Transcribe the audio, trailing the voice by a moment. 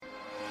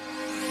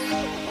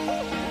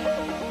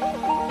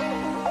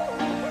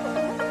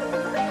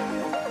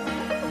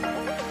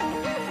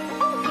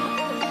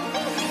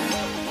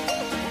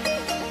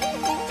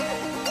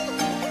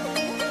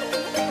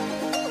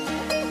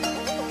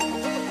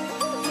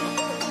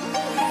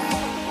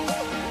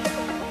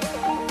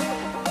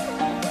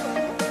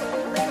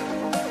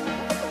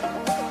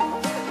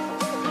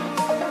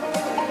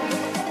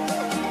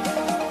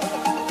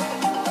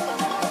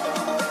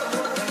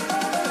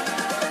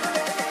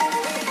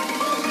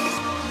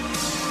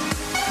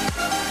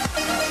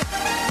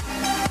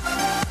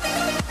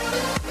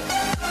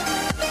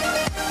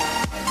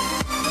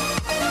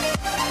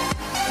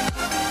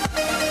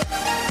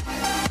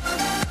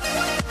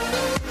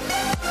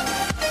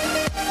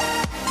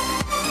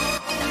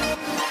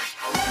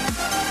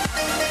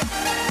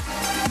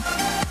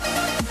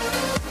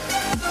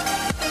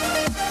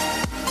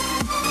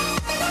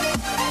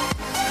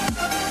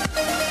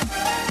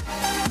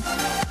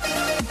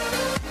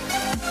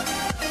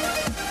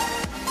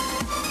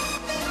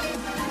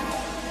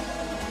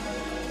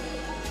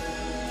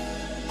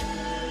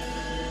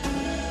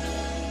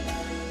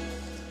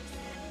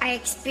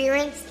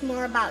experienced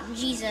more about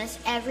Jesus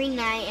every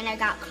night, and I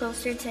got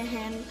closer to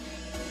him.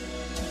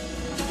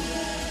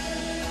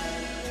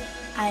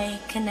 I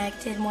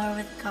connected more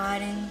with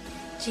God and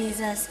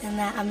Jesus, and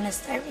that I'm going to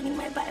start reading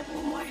my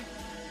Bible more.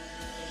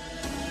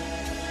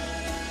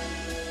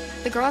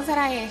 The girls that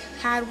I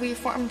had, we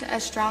formed a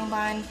strong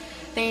bond.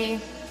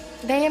 They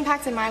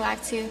impacted my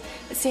life too.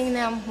 Seeing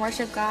them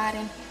worship God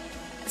and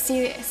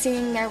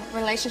seeing their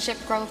relationship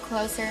grow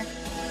closer.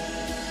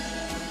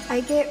 I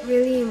get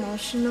really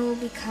emotional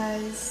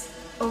because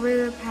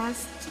over the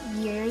past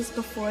years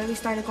before we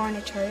started going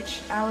to church,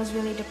 I was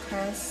really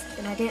depressed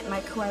and I didn't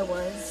like who I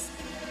was.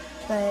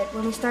 But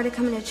when we started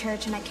coming to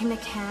church and I came to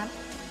camp,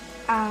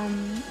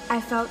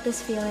 I felt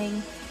this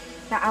feeling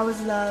that I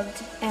was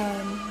loved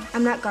and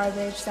I'm not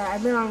garbage, that I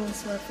belong in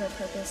this world for a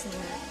purpose and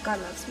that God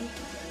loves me.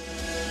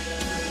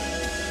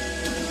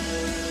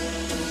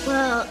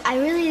 Well, I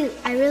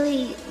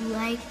really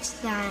liked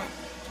that,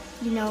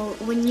 you know,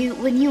 when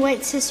you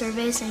went to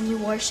service and you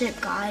worshiped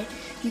God,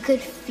 you could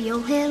feel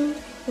him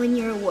when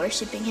you were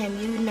worshiping him.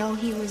 You know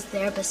he was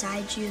there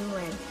beside you,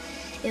 and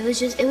it was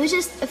just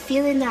a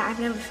feeling that I've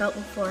never felt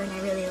before, and I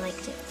really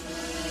liked it.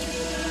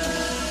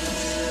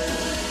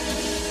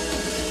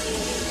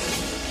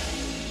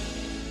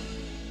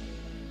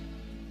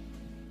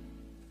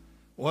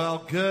 Well,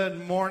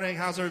 good morning.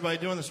 How's everybody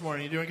doing this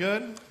morning? You doing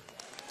good?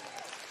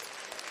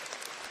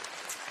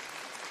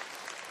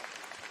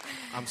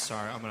 I'm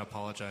sorry. I'm going to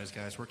apologize,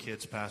 guys. We're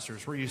kids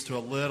pastors. We're used to a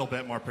little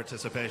bit more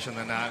participation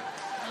than that.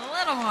 A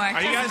little more.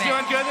 Are you guys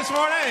doing good this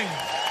morning?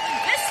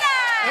 This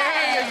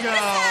side!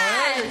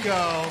 There you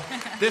go.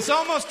 This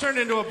almost turned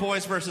into a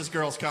boys versus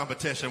girls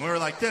competition. We were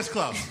like this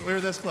close. We were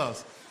this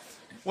close.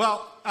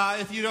 Well,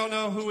 if you don't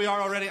know who we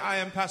are already, I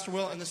am Pastor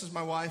Will, and this is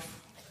my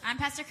wife. I'm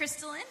Pastor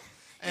Crystalline.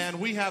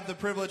 And we have the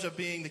privilege of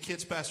being the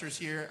kids pastors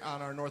here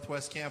on our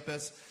Northwest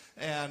campus.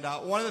 And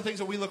one of the things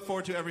that we look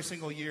forward to every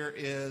single year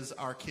is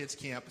our kids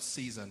camp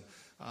season.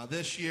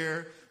 This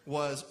year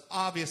was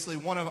obviously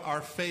one of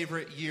our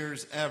favorite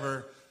years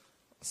ever.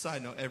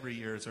 Side note, every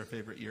year is our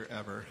favorite year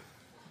ever.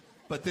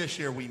 But this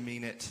year we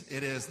mean it.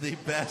 It is the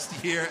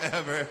best year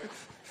ever.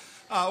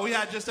 We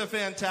had just a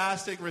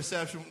fantastic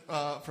reception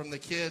from the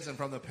kids and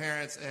from the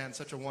parents and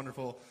such a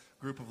wonderful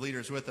group of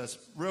leaders with us.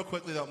 Real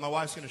quickly, though, my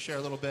wife's going to share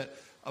a little bit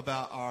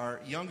about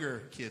our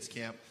younger kids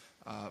camp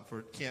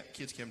for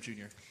Kids Camp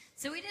Junior.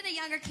 So we did a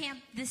younger camp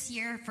this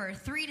year for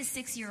 3 to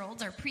 6 year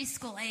olds, our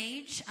preschool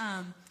age.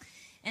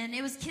 And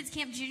it was Kids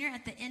Camp Junior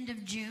at the end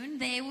of June.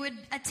 They would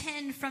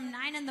attend from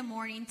 9 in the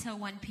morning till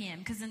 1 p.m.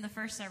 Because in the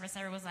first service,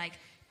 everyone was like,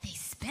 they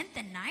spent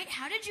the night?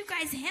 How did you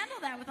guys handle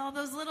that with all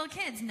those little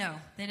kids? No,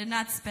 they did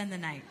not spend the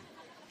night.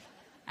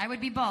 I would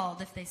be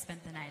bald if they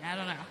spent the night. I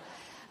don't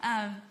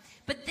know.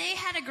 But they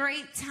had a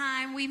great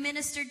time. We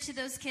ministered to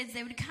those kids.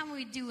 They would come.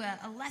 We'd do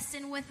a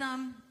lesson with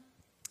them.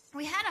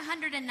 We had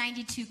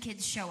 192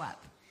 kids show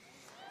up.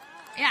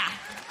 Yeah,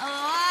 a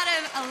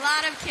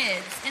lot of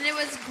kids. And it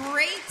was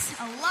great.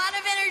 A lot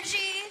of energy.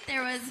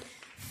 There was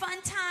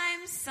fun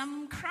times,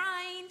 some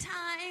crying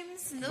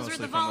times. And those Mostly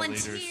were the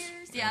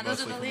volunteers. The yeah,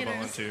 those are the leaders.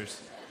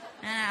 Volunteers.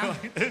 I know.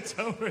 It's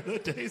over. The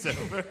day's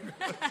over.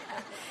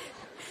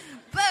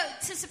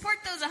 But to support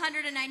those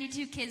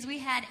 192 kids, we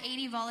had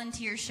 80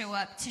 volunteers show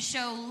up to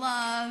show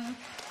love.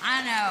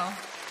 I know.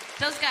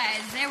 Those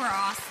guys, they were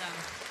awesome.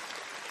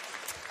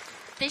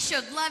 They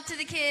showed love to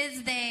the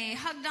kids. They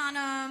hugged on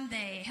them.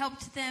 They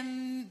helped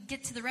them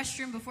get to the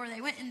restroom before they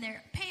went in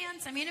their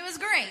pants. I mean, it was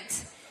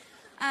great.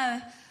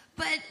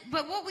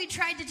 But what we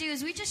tried to do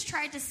is we just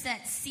tried to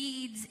set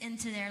seeds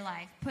into their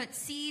life, put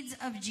seeds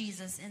of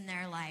Jesus in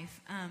their life.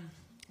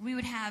 We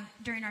would have,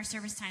 during our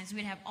service times,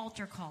 we'd have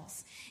altar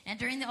calls. And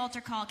during the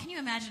altar call, can you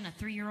imagine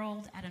a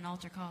 3-year-old at an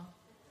altar call?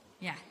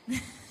 Yeah.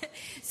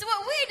 So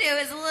what we do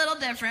is a little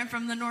different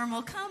from the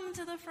normal, come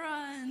to the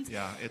front.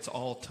 Yeah, it's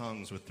all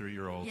tongues with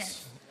 3-year-olds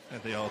Yes.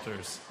 at the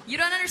altars. You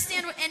don't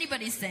understand what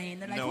anybody's saying.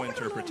 They're like, No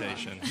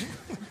interpretation.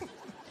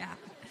 Yeah.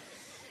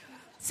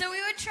 So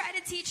we would try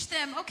to teach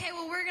them, okay,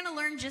 well, we're going to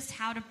learn just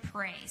how to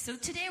pray. So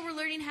today we're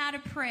learning how to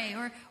pray.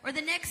 Or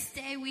the next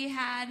day we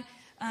had,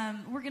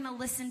 we're going to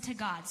listen to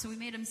God. So we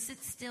made them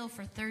sit still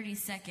for 30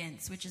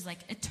 seconds, which is like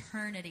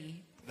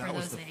eternity for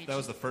those ages. That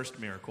was the first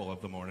miracle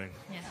of the morning.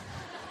 Yeah.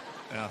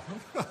 Yeah.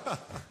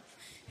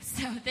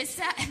 So they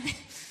sat,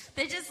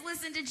 they just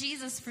listened to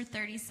Jesus for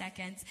 30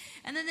 seconds.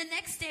 And then the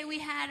next day we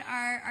had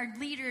our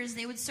leaders,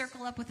 they would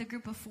circle up with a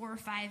group of 4 or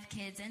 5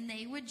 kids, and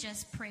they would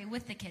just pray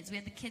with the kids. We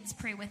had the kids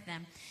pray with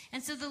them.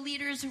 And so the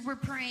leaders were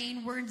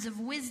praying words of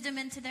wisdom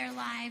into their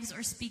lives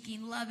or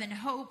speaking love and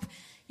hope,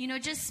 you know,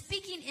 just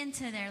speaking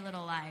into their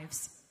little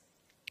lives.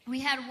 We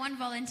had one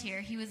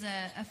volunteer. He was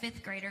a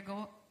 5th grader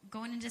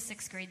going into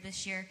 6th grade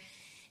this year.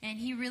 And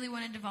he really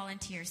wanted to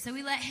volunteer. So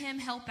we let him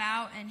help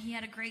out, and he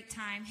had a great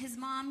time. His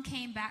mom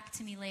came back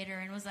to me later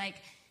and was like,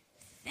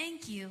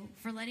 thank you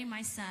for letting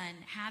my son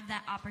have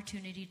that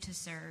opportunity to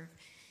serve.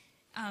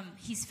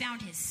 He's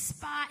found his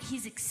spot.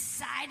 He's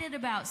excited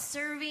about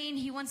serving.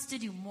 He wants to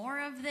do more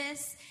of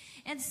this.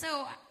 And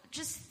so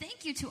just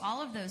thank you to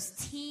all of those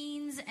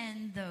teens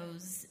and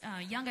those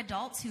young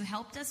adults who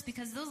helped us,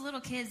 because those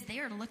little kids, they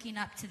are looking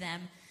up to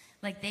them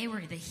like they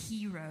were the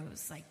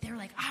heroes. Like, they were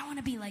like, I want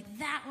to be like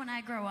that when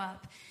I grow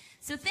up.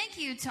 So thank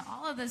you to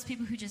all of those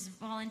people who just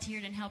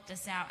volunteered and helped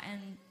us out.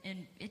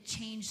 And it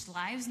changed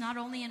lives, not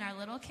only in our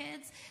little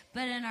kids,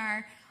 but in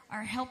our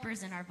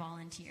helpers and our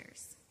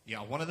volunteers. Yeah,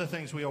 one of the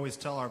things we always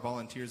tell our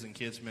volunteers in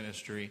kids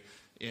ministry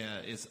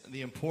is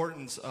the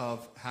importance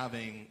of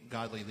having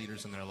godly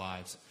leaders in their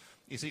lives.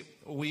 You see,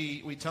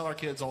 we tell our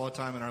kids all the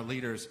time and our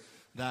leaders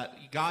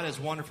that God is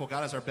wonderful,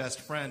 God is our best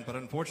friend, but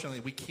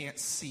unfortunately we can't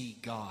see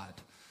God.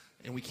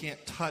 And we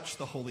can't touch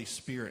the Holy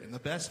Spirit. And the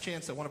best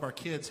chance that one of our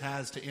kids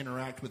has to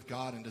interact with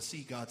God and to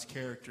see God's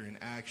character in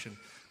action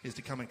is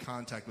to come in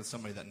contact with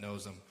somebody that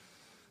knows Him.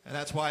 And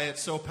that's why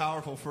it's so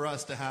powerful for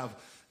us to have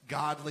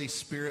godly,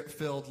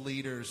 Spirit-filled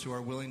leaders who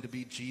are willing to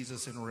be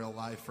Jesus in real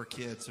life for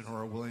kids and who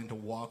are willing to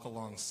walk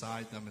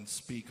alongside them and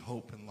speak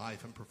hope and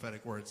life and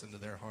prophetic words into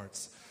their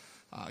hearts.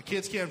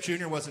 Kids Camp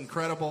Junior was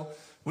incredible.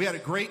 We had a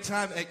great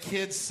time at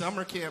Kids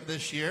Summer Camp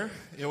this year.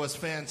 It was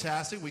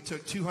fantastic. We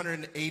took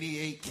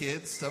 288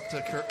 kids up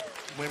to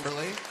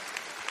Wimberley.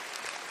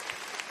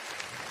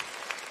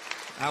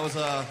 That was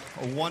a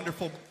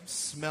wonderful,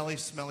 smelly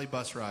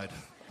bus ride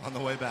on the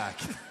way back.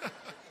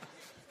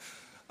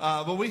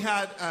 But we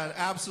had an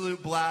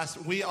absolute blast.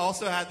 We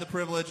also had the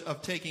privilege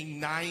of taking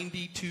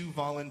 92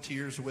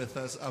 volunteers with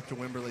us up to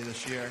Wimberley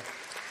this year.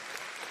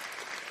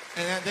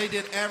 And they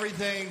did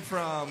everything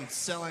from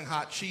selling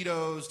hot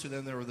Cheetos to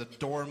then there were the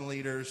dorm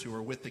leaders who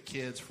were with the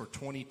kids for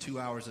 22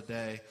 hours a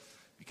day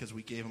because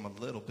we gave them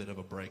a little bit of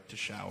a break to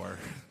shower.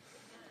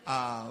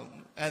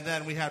 And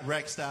then we had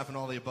rec staff and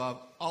all the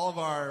above. All of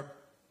our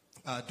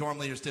dorm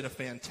leaders did a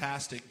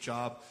fantastic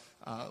job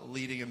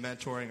leading and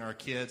mentoring our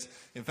kids.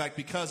 In fact,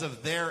 because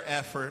of their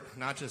effort,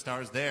 not just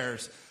ours,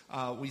 theirs,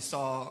 we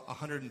saw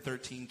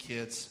 113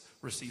 kids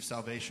receive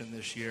salvation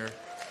this year.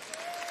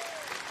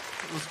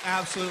 It was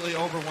absolutely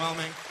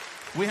overwhelming.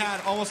 We had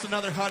almost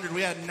another 100.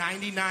 We had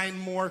 99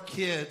 more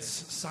kids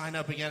sign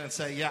up again and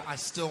say, yeah, I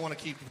still want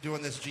to keep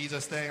doing this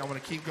Jesus thing. I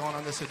want to keep going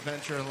on this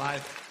adventure in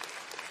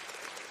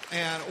life.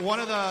 And one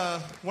of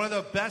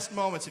the best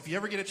moments, if you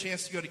ever get a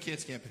chance to go to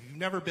kids camp, if you've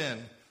never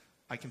been,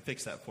 I can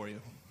fix that for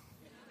you.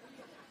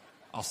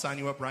 I'll sign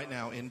you up right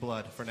now in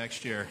blood for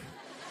next year.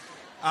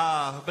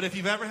 But if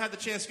you've ever had the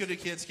chance to go to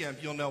kids camp,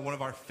 you'll know one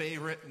of our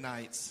favorite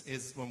nights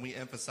is when we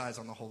emphasize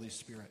on the Holy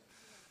Spirit.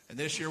 And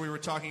this year we were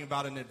talking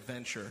about an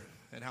adventure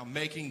and how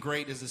making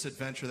great is this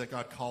adventure that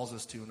God calls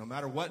us to. No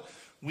matter what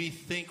we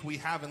think we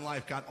have in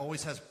life, God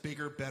always has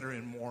bigger, better,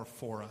 and more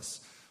for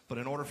us. But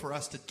in order for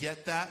us to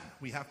get that,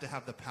 we have to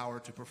have the power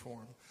to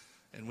perform.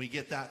 And we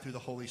get that through the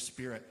Holy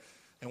Spirit.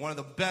 And one of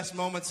the best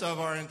moments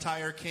of our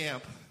entire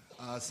camp,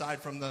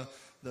 aside from the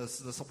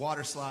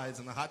water slides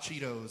and the hot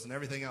Cheetos and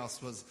everything else,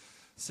 was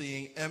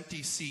seeing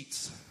empty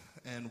seats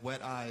and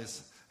wet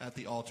eyes at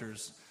the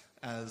altars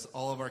as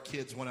all of our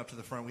kids went up to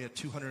the front. We had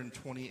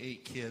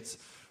 228 kids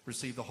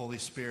receive the Holy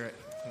Spirit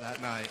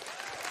that night.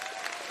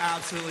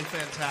 Absolutely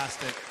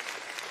fantastic.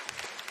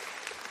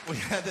 We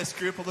had this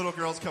group of little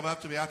girls come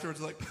up to me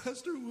afterwards like,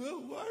 Pastor Will,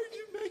 why are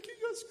you making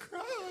us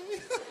cry?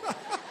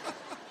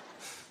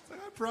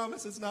 I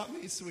promise it's not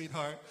me,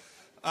 sweetheart.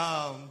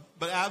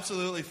 But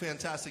absolutely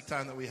fantastic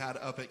time that we had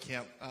up at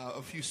camp.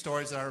 A few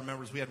stories that I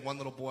remember is we had one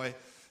little boy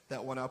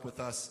that went up with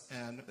us,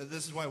 and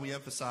this is why we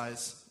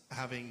emphasize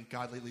having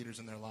godly leaders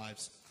in their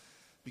lives.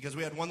 Because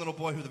we had one little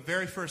boy who the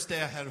very first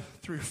day I had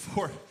 3 or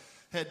 4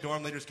 head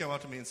dorm leaders come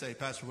up to me and say,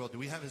 Pastor Will, do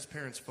we have his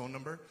parents' phone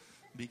number?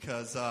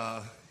 Because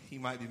he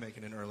might be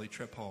making an early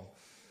trip home.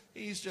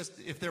 He's just,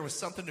 if there was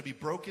something to be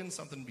broken,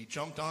 something to be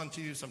jumped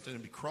onto, something to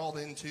be crawled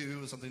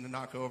into, something to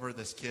knock over,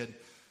 this kid,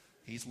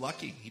 he's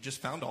lucky. He just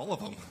found all of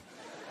them.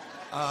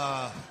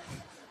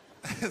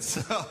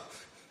 So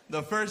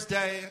the first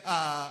day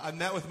I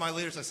met with my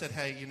leaders, I said,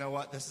 hey, you know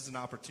what? This is an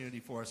opportunity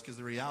for us because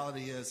the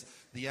reality is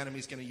the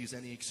enemy's going to use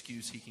any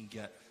excuse he can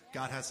get.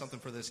 God has something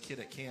for this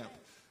kid at camp,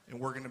 and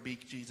we're going to be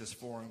Jesus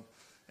for him.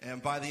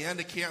 And by the end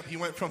of camp, he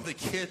went from the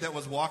kid that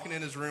was walking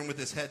in his room with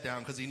his head down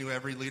because he knew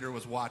every leader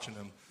was watching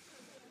him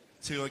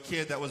to a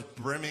kid that was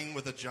brimming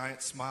with a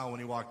giant smile when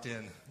he walked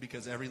in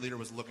because every leader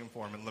was looking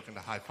for him and looking to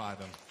high-five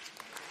him.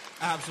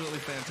 Absolutely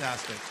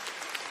fantastic.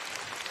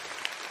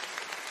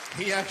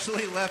 He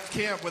actually left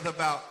camp with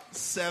about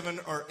 7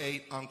 or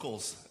 8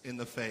 uncles in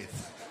the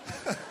faith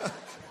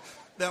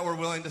that were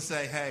willing to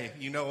say, hey,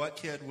 you know what,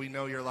 kid? We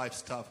know your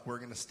life's tough. We're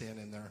going to stand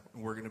in there,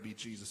 and we're going to be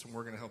Jesus, and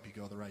we're going to help you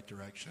go the right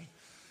direction.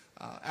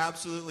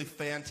 Absolutely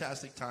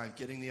fantastic time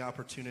getting the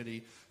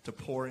opportunity to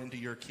pour into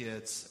your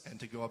kids and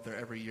to go up there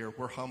every year.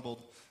 We're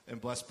humbled and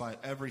blessed by it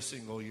every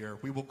single year.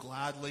 We will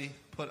gladly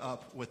put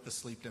up with the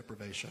sleep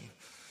deprivation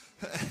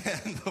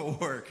and the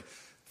work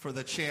for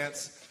the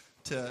chance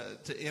to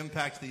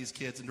impact these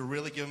kids and to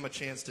really give them a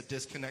chance to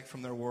disconnect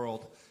from their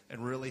world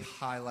and really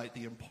highlight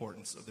the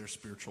importance of their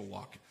spiritual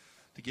walk.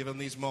 To give them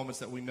these moments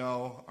that we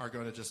know are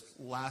going to just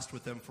last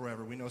with them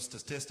forever. We know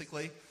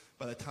statistically,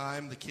 by the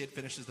time the kid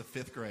finishes the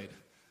 5th grade,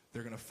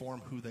 they're going to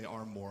form who they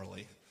are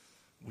morally.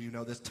 We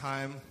know this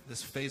time,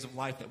 this phase of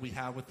life that we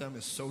have with them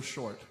is so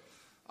short.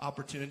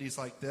 Opportunities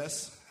like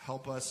this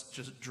help us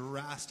just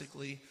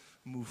drastically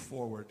move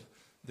forward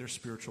their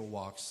spiritual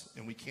walks,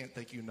 and we can't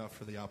thank you enough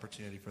for the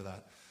opportunity for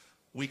that.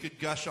 We could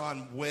gush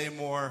on way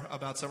more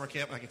about summer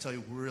camp, and I can tell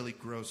you really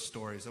gross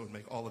stories that would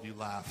make all of you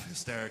laugh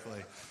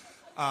hysterically.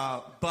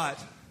 But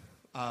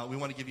we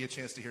want to give you a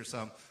chance to hear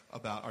some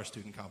about our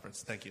student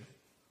conference. Thank you.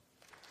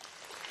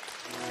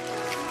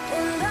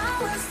 And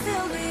I will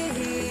still be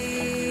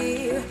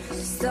here,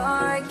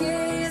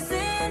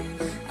 stargazing.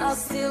 I'll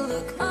still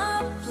look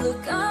up,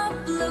 look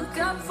up, look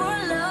up for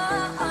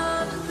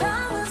love. And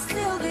I will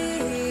still be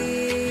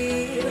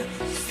here,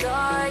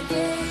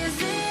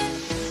 stargazing.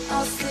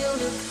 I'll still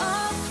look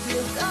up,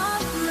 look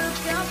up,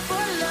 look up for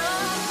love.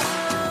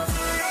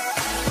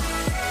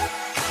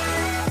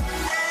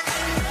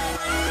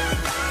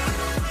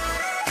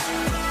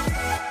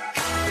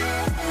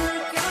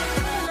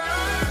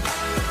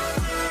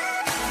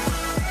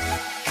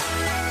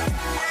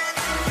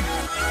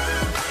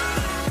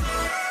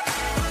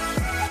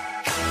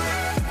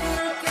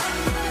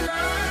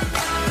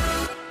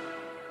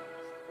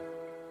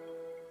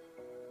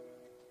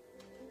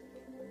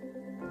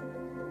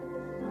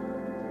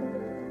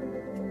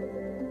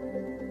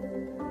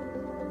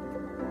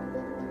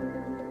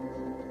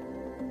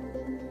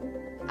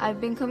 I've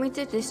been coming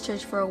to this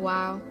church for a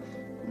while,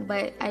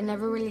 but I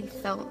never really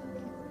felt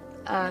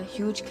a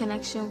huge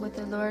connection with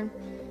the Lord,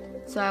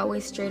 so I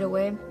always strayed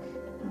away.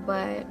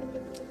 But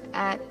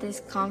at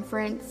this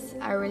conference,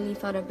 I really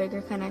felt a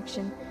bigger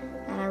connection,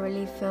 and I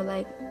really feel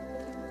like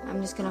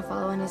I'm just gonna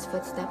follow in his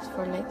footsteps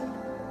for like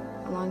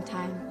a long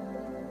time.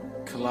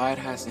 Collide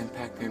has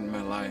impacted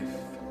my life,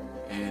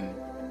 and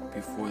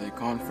before the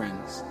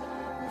conference,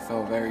 I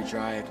felt very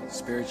dried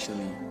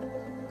spiritually.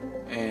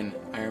 And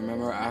I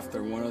remember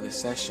after one of the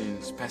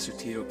sessions, Pastor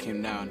Tito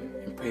came down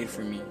and prayed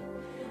for me.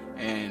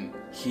 And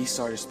he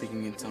started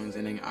speaking in tongues,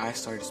 and then I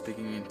started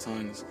speaking in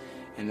tongues.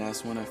 And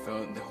that's when I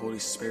felt the Holy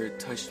Spirit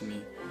touched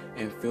me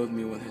and filled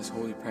me with his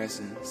holy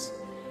presence.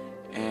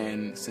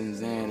 And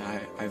since then,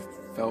 I've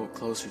felt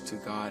closer to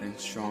God and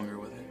stronger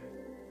with him.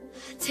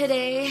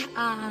 Today,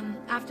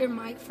 after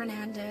Mike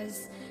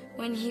Fernandez,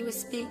 when he was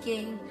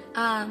speaking,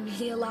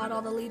 he allowed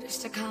all the leaders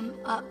to come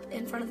up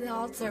in front of the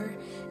altar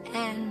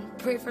and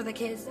pray for the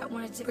kids that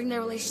wanted to bring their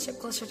relationship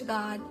closer to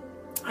God.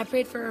 I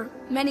prayed for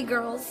many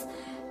girls,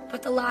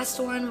 but the last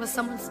one was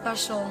someone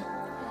special.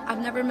 I've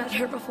never met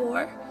her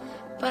before,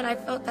 but I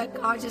felt that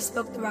God just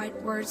spoke the right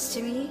words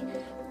to me.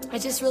 I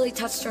just really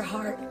touched her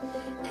heart,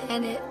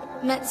 and it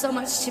meant so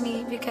much to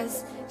me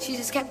because she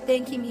just kept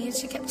thanking me and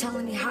she kept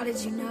telling me, "How did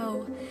you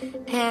know?"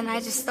 And I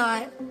just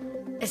thought,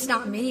 it's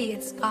not me,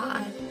 it's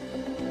God.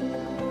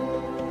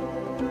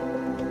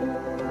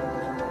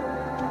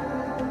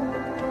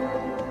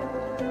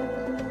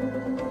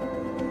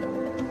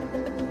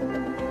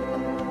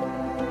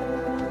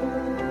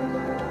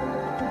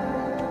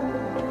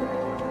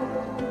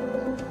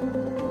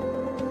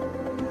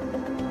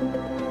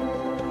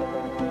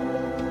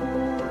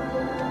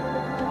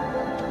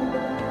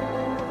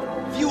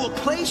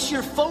 Place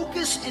your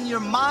focus and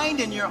your mind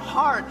and your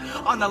heart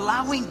on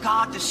allowing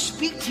God to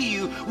speak to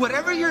you.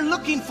 Whatever you're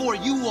looking for,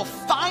 you will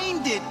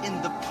find it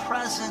in the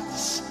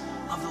presence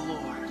of the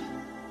Lord.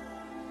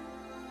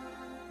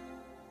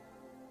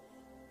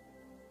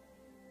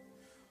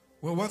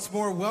 Well, once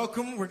more,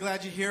 welcome. We're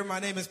glad you're here. My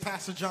name is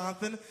Pastor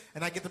Jonathan,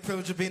 and I get the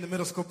privilege of being the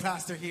middle school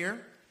pastor here.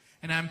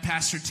 And I'm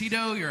Pastor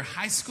Tito, your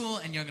high school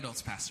and young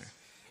adults pastor.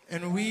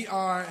 And we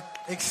are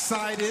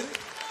excited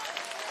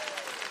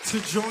to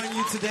join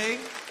you today,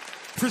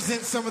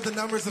 present some of the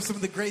numbers of some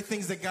of the great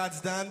things that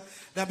God's done.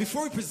 Now,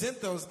 before we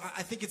present those,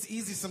 I think it's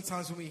easy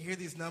sometimes when we hear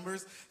these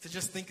numbers to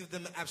just think of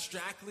them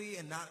abstractly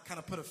and not kind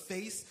of put a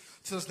face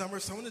to those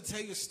numbers. So I want to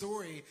tell you a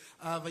story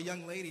of a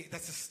young lady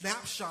that's a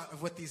snapshot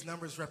of what these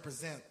numbers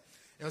represent.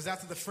 It was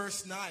after the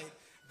first night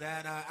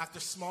that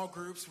after small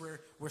groups where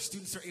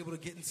students are able to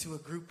get into a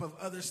group of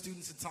other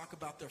students and talk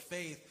about their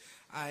faith,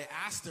 I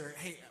asked her,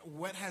 "Hey,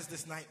 what has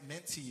this night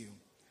meant to you?"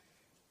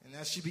 And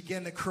as she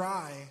began to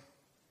cry,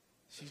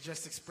 she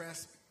just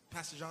expressed,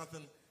 "Pastor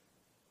Jonathan,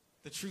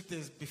 the truth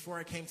is, before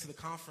I came to the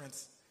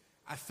conference,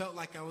 I felt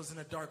like I was in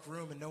a dark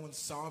room and no one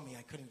saw me.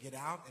 I couldn't get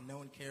out and no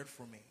one cared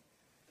for me.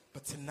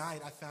 But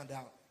tonight I found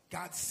out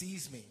God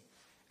sees me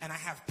and I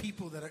have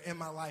people that are in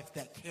my life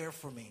that care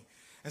for me."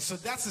 And so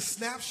that's a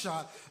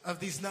snapshot of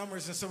these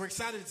numbers. And so we're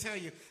excited to tell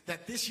you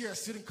that this year at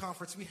Student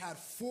Conference, we had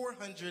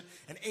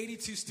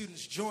 482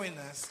 students join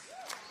us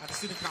at the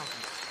Student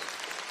Conference.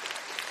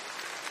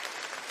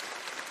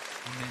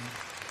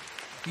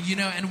 Amen. You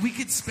know, and we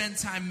could spend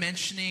time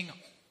mentioning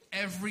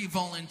every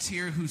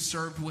volunteer who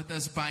served with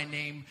us by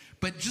name,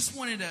 but just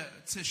wanted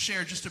to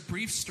share just a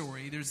brief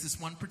story. There's this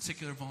one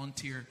particular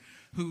volunteer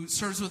who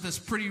serves with us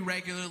pretty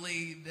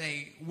regularly.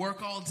 They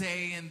work all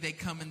day and they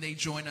come and they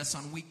join us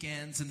on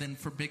weekends and then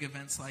for big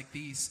events like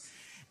these.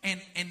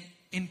 And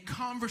in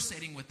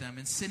conversating with them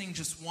and sitting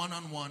just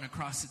one-on-one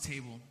across the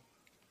table,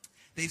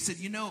 they said,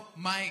 "You know,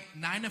 my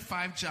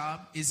 9-to-5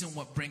 job isn't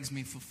what brings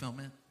me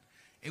fulfillment.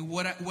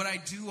 What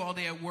I do all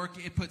day at work,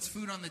 it puts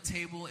food on the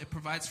table. It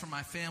provides for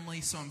my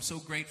family, so I'm so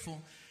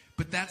grateful.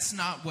 But that's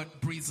not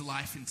what breathes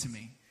life into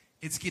me.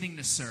 It's getting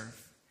to serve.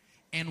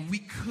 And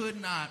we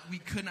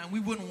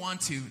wouldn't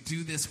want to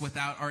do this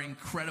without our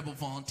incredible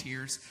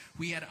volunteers.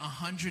 We had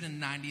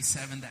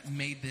 197 that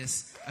made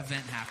this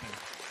event happen.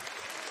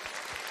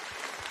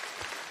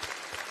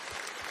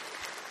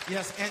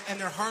 Yes, and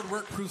their hard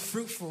work proved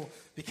fruitful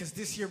because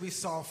this year we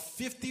saw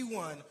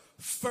 51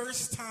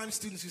 first-time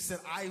students who said,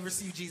 I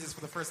received Jesus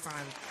for the first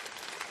time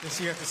this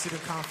year at the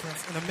student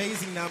conference. An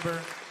amazing number.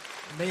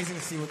 Amazing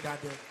to see what God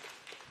did.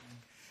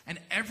 And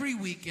every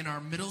week in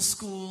our middle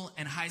school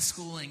and high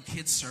school and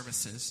kids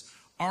services,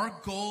 our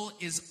goal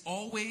is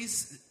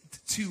always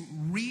to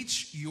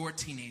reach your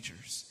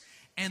teenagers.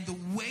 And the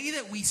way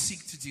that we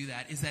seek to do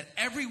that is that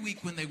every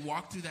week when they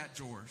walk through that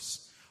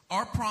doors,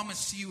 our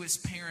promise to you as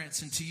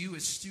parents and to you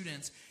as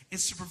students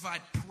is to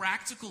provide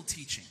practical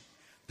teaching.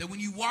 That when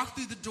you walk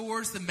through the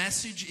doors, the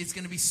message is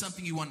going to be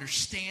something you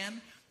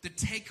understand. The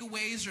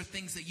takeaways are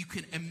things that you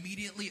can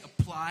immediately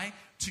apply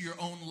to your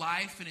own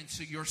life and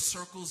into your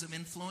circles of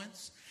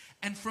influence.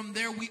 And from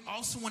there, we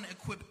also want to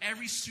equip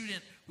every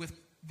student with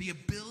the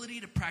ability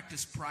to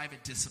practice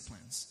private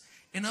disciplines.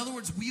 In other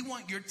words, we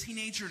want your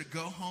teenager to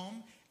go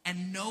home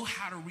and know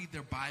how to read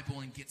their Bible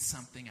and get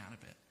something out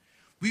of it.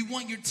 We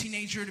want your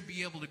teenager to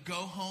be able to go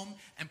home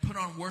and put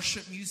on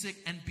worship music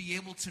and be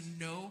able to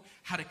know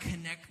how to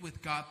connect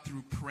with God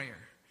through prayer.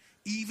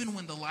 Even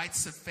when the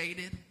lights have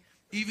faded,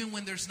 even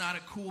when there's not a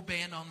cool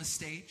band on the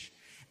stage.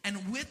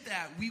 And with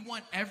that, we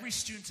want every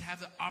student to have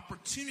the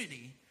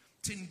opportunity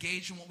to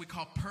engage in what we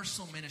call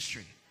personal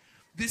ministry.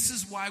 This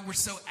is why we're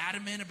so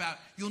adamant about,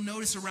 you'll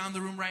notice around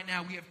the room right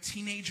now, we have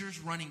teenagers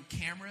running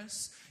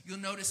cameras. You'll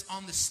notice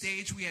on the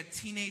stage, we had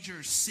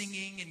teenagers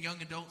singing and young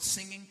adults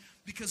singing,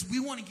 because we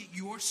want to get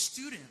your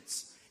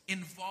students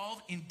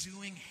involved in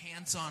doing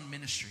hands-on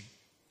ministry.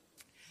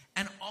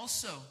 And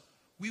also,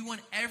 we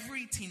want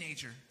every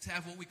teenager to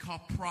have what we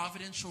call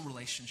providential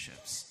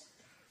relationships.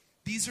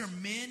 These are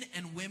men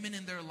and women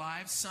in their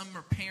lives. Some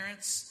are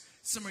parents,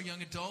 some are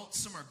young adults,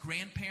 some are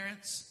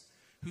grandparents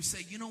who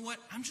say, you know what,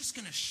 I'm just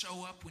going to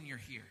show up when you're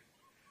here.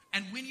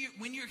 And when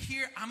you're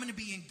here, I'm going to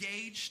be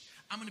engaged.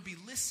 I'm going to be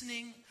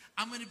listening.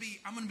 I'm going to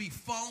be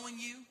following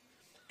you.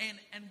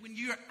 And when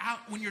you're out,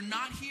 when you're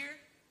not here,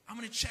 I'm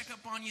going to check up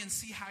on you and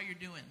see how you're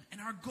doing.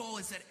 And our goal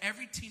is that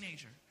every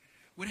teenager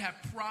would have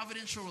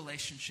providential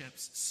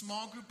relationships,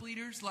 small group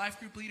leaders, life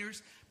group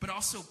leaders, but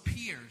also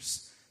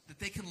peers that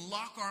they can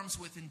lock arms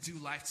with and do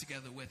life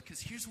together with.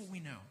 Because here's what we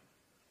know,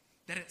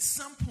 that at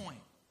some point,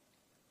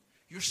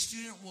 your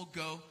student will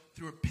go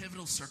through a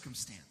pivotal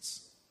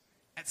circumstance.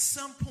 At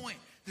some point,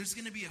 there's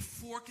going to be a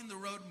fork in the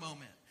road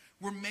moment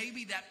where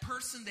maybe that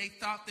person they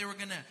thought they were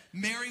going to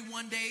marry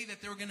one day,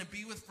 that they were going to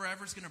be with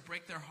forever, is going to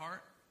break their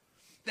heart.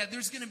 That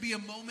there's going to be a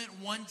moment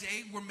one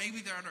day where maybe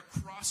they're at a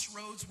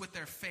crossroads with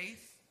their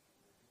faith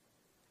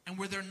and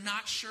where they're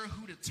not sure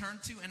who to turn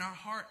to. And our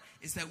heart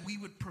is that we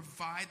would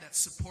provide that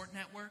support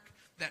network,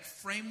 that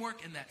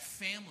framework, and that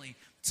family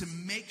to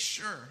make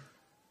sure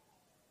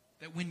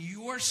that when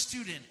your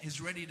student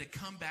is ready to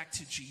come back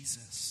to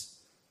Jesus,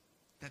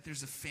 that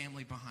there's a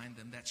family behind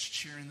them that's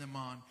cheering them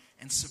on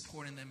and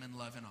supporting them and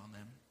loving on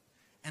them.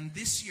 And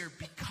this year,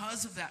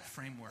 because of that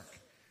framework,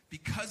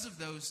 because of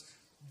those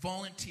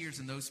volunteers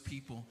and those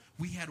people,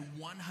 we had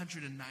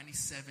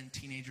 197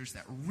 teenagers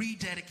that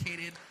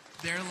rededicated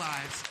their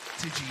lives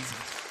to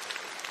Jesus.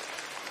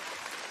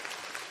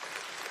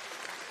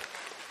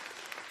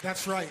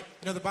 That's right.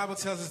 You know, the Bible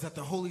tells us that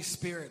the Holy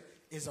Spirit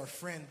is our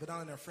friend, but not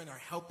only our friend, our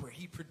helper.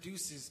 He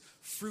produces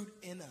fruit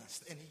in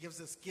us, and he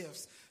gives us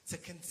gifts to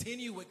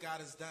continue what God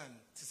has done,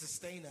 to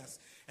sustain us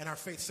in our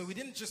faith. So we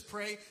didn't just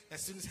pray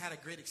that students had a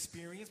great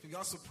experience, but we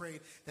also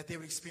prayed that they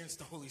would experience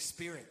the Holy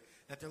Spirit,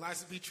 that their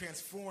lives would be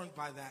transformed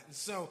by that. And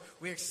so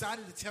we're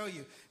excited to tell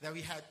you that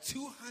we had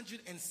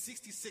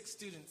 266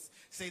 students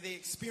say they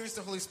experienced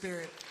the Holy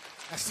Spirit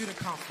at student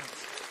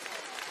conference.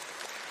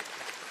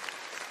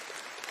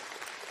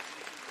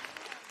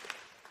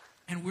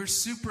 And we're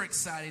super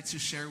excited to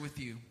share with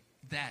you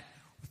that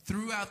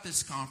throughout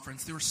this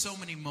conference, there were so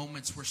many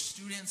moments where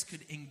students could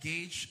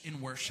engage in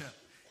worship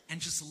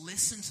and just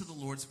listen to the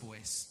Lord's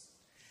voice.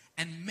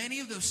 And many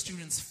of those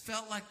students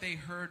felt like they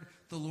heard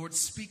the Lord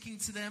speaking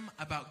to them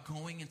about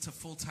going into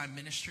full-time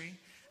ministry,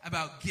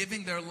 about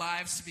giving their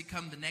lives to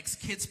become the next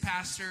kids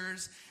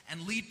pastors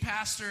and lead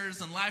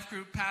pastors and life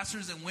group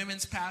pastors and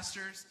women's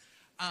pastors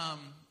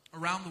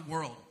around the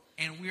world.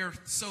 And we are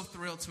so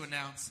thrilled to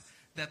announce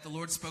that the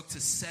Lord spoke to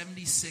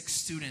 76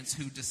 students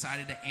who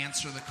decided to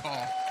answer the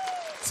call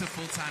to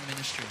full-time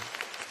ministry.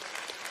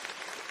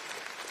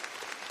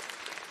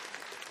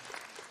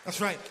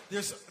 That's right.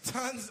 There's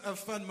tons of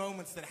fun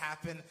moments that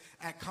happen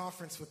at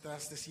conference with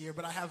us this year,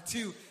 but I have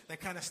two that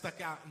kind of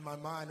stuck out in my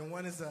mind. And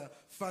one is a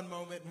fun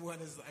moment, and one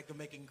is like a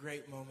making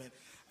great moment.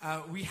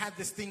 We had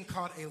this thing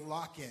called a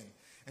lock-in.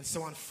 And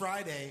so on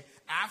Friday,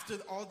 after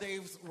all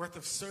day's worth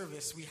of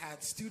service, we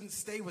had students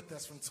stay with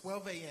us from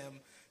 12 a.m.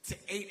 to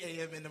 8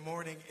 a.m. in the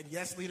morning. And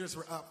yes, leaders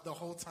were up the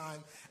whole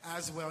time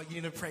as well. You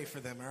need to pray for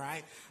them, all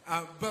right?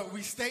 But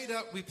we stayed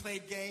up. We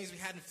played games. We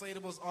had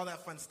inflatables, all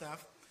that fun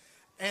stuff.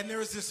 And there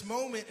was this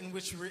moment in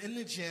which we were in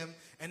the gym,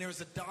 and there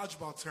was a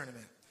dodgeball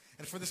tournament.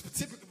 And for this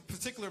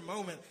particular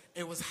moment,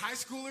 it was high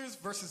schoolers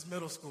versus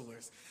middle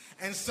schoolers.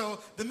 And so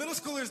the middle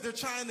schoolers, they're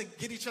trying to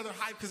get each other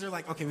hyped because they're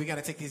like, okay, we got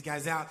to take these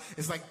guys out.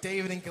 It's like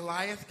David and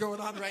Goliath going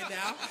on right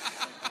now.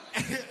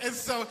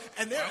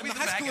 and the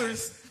high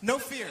schoolers, no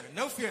fear.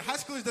 High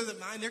schoolers doesn't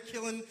mind. They're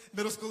killing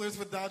middle schoolers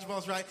with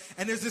dodgeballs, right?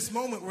 And there's this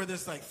moment where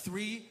there's like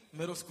 3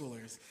 middle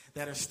schoolers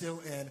that are still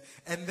in.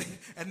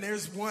 And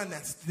there's one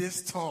that's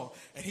this tall,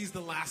 and he's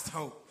the last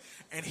hope.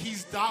 And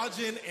he's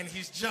dodging, and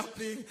he's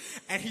jumping,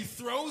 and he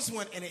throws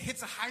one, and it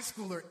hits a high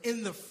schooler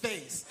in the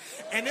face.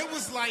 And it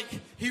was like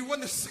he won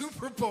the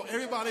Super Bowl.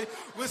 Everybody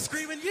was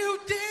screaming, "You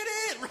did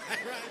it!" Right?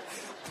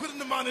 Putting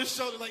them on his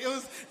shoulder. Like,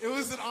 it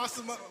was an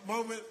awesome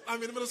moment. I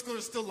mean, the middle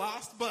schoolers still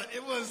lost, but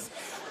it was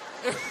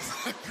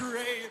a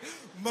great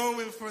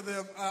moment for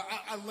them.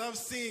 I love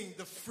seeing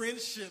the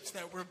friendships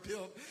that were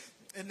built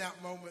in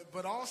that moment,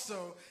 but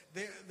also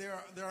there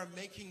are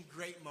making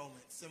great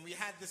moments. And we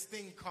had this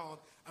thing called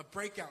a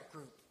breakout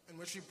group, in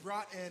which we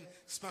brought in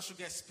special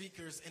guest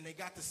speakers, and they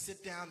got to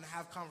sit down and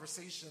have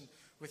conversation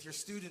with your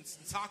students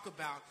and talk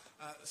about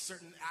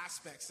certain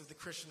aspects of the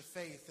Christian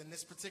faith. And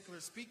this particular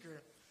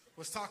speaker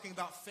was talking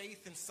about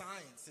faith and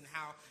science and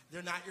how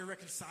they're not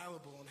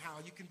irreconcilable, and how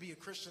you can be a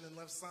Christian and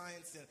love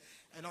science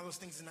and all those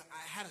things. And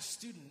I had a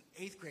student,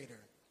 8th grader,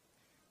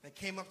 that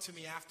came up to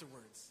me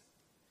afterwards.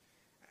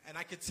 And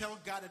I could tell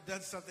God had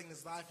done something in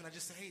his life. And I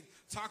just said, hey,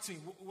 talk to me.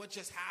 What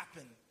just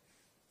happened?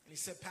 And he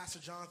said, Pastor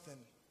Jonathan,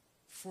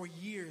 for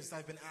years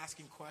I've been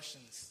asking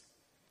questions,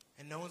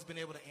 and no one's been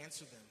able to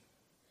answer them.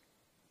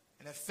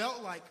 And it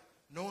felt like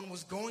no one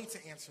was going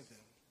to answer them.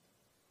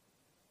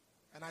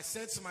 And I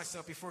said to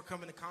myself before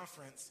coming to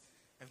conference,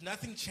 if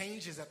nothing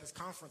changes at this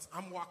conference,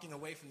 I'm walking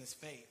away from this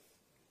faith.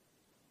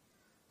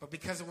 But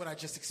because of what I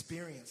just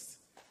experienced,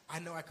 I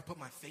know I could put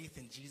my faith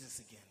in Jesus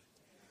again.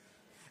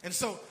 And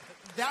so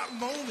that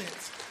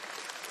moment,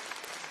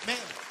 man,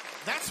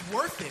 that's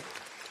worth it.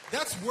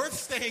 That's worth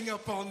staying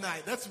up all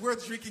night. That's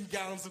worth drinking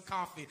gallons of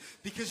coffee,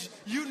 because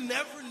you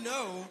never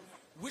know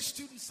which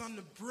student's on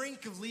the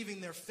brink of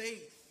leaving their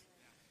faith.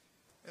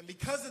 And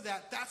because of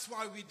that, that's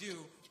why we do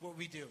what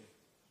we do.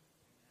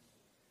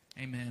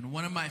 Amen.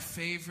 One of my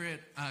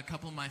favorite,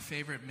 couple of my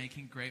favorite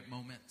making great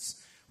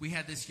moments. We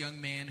had this young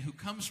man who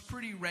comes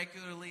pretty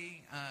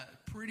regularly,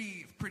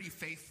 pretty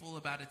faithful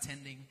about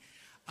attending.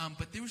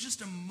 But there was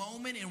just a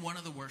moment in one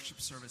of the worship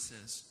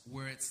services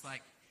where it's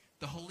like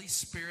the Holy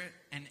Spirit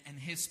and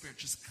his spirit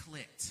just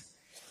clicked.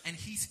 And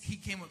he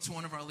came up to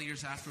one of our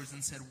leaders afterwards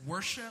and said,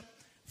 worship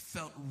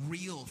felt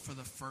real for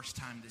the first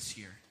time this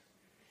year.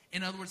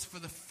 In other words, for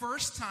the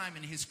first time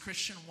in his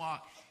Christian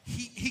walk,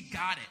 he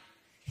got it.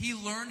 He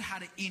learned how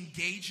to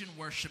engage in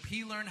worship.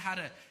 He learned how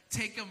to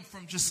take them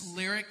from just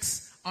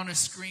lyrics on a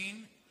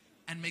screen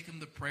and make them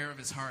the prayer of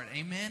his heart.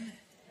 Amen?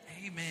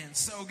 Amen.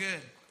 So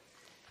good.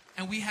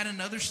 And we had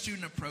another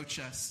student approach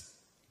us,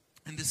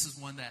 and this is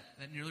one that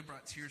nearly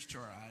brought tears to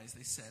our eyes.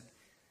 They said,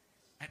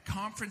 at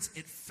conference,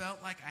 it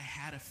felt like I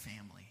had a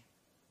family.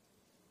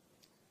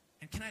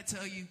 And can I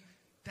tell you,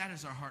 that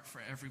is our heart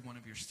for every one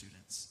of your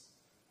students.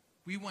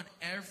 We want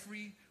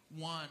every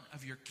one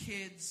of your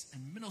kids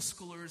and middle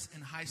schoolers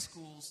and high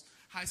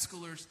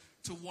schoolers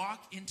to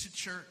walk into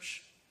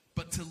church,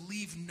 but to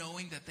leave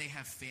knowing that they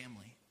have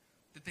family,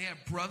 that they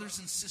have brothers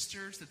and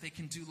sisters that they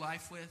can do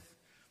life with,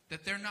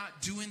 that they're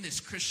not doing this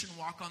Christian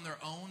walk on their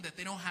own, that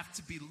they don't have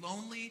to be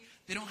lonely,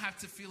 they don't have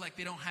to feel like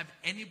they don't have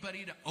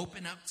anybody to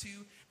open up to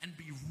and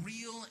be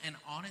real and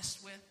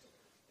honest with,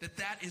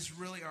 that is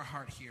really our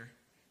heart here.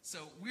 So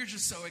we're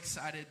just so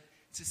excited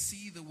to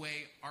see the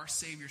way our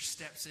Savior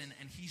steps in,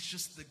 and he's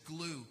just the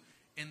glue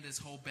in this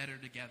whole Better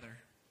Together.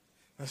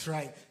 That's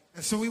right.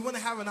 And so we want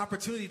to have an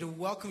opportunity to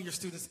welcome your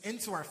students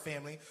into our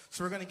family.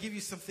 So we're going to give you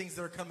some things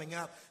that are coming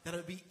up that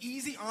will be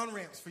easy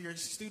on-ramps for your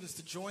students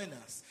to join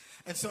us.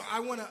 And so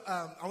I want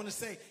to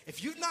say,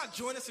 if you've not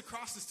joined us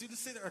across the student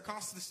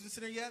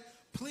center yet,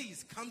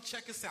 please come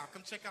check us out.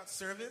 Come check out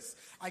service.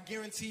 I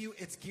guarantee you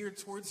it's geared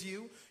towards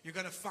you. You're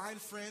going to find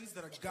friends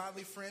that are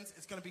godly friends.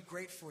 It's going to be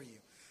great for you.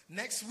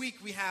 Next week,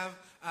 we have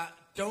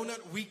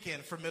Donut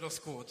Weekend for middle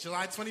school,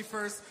 July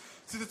 21st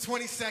to the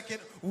 22nd.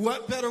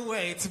 What better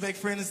way to make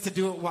friends to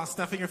do it while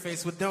stuffing your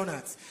face with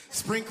donuts?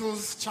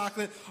 Sprinkles,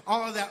 chocolate,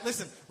 all of that.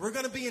 Listen, we're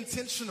going to be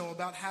intentional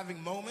about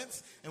having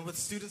moments and when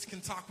students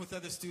can talk with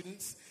other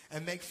students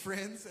and make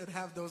friends and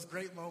have those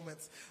great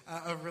moments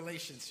of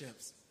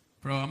relationships.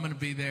 Bro, I'm going to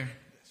be there.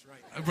 That's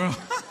right. Bro.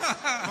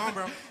 Come on,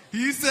 bro.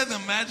 You said the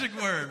magic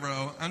word,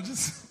 bro.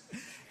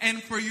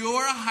 And for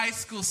your high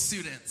school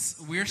students,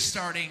 we're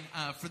starting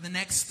for the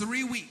next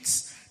 3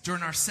 weeks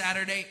during our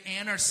Saturday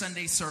and our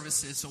Sunday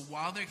services. So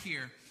while they're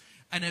here,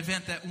 an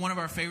event one of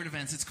our favorite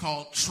events, it's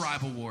called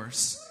Tribal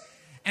Wars.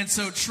 And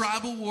so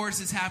Tribal Wars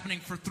is happening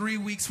for 3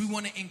 weeks. We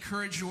want to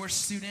encourage your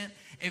student,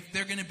 if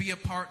they're going to be a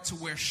part, to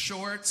wear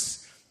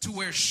shorts, to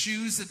wear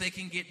shoes that they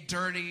can get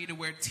dirty, to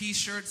wear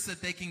t-shirts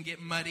that they can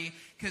get muddy,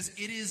 because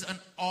it is an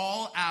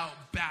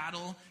all-out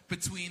battle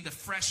between the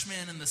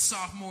freshmen and the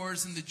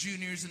sophomores and the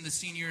juniors and the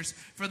seniors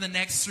for the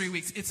next 3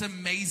 weeks. It's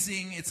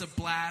amazing. It's a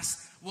blast.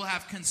 We'll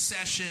have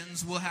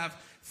concessions. We'll have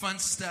fun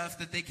stuff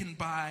that they can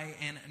buy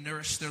and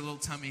nourish their little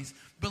tummies.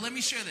 But let me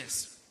share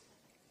this.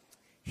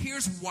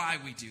 Here's why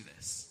we do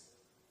this.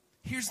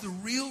 Here's the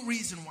real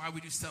reason why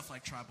we do stuff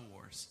like Tribal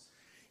Wars.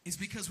 Is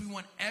because we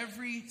want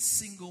every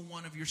single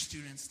one of your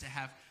students to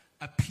have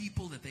a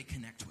people that they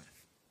connect with.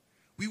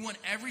 We want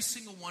every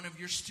single one of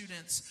your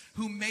students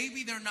who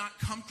maybe they're not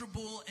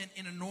comfortable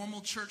in a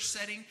normal church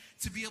setting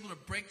to be able to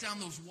break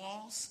down those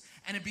walls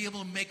and to be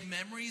able to make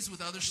memories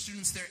with other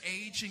students their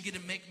age and get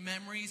to make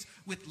memories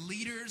with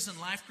leaders and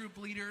life group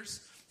leaders,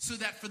 so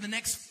that for the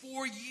next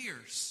 4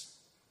 years,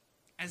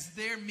 as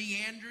they're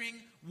meandering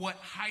what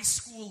high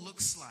school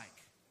looks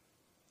like,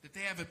 that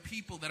they have a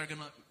people that are going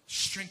to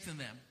strengthen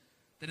them.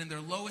 That in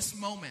their lowest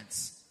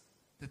moments,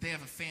 that they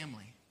have a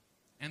family.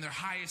 And their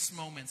highest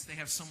moments, they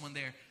have someone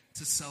there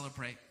to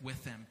celebrate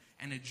with them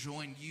and to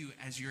join you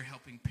as you're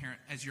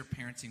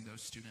parenting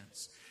those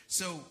students.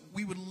 So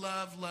we would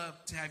love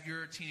to have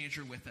your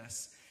teenager with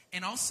us.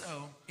 And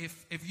also,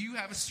 if you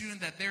have a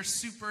student that they're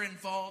super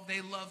involved,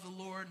 they love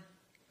the Lord,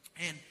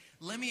 and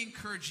let me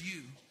encourage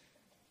you,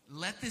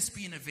 let this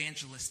be an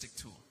evangelistic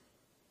tool.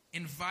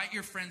 Invite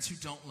your friends who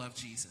don't love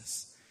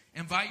Jesus.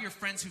 Invite your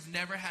friends who've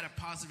never had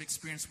a positive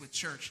experience with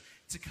church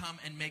to come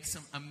and make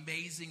some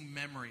amazing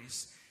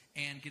memories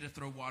and get to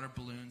throw water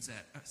balloons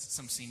at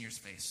some senior's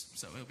face.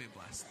 So it'll be a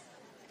blast.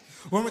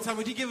 One more time,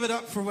 would you give it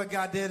up for what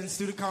God did in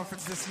Student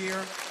Conference this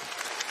year?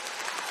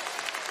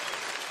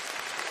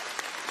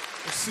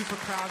 We're super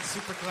proud,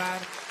 super glad.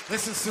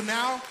 Listen, so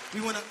now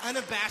we want to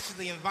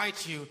unabashedly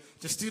invite you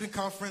to Student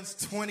Conference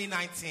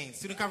 2019.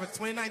 Student Conference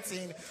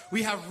 2019,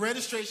 we have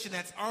registration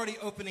that's already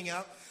opening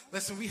up.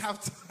 Listen, we have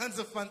tons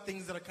of fun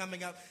things that are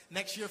coming up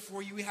next year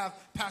for you. We have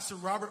Pastor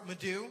Robert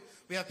Madu.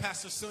 We have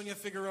Pastor Sonia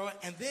Figueroa.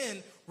 And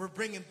then we're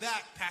bringing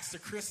back Pastor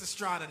Chris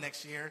Estrada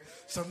next year.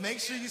 So make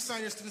sure you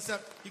sign your students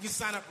up. You can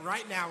sign up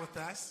right now with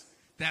us.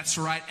 That's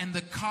right. And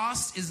the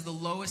cost is the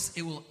lowest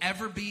it will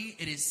ever be.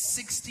 It is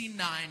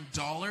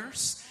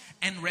 $69.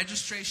 And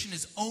registration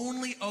is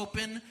only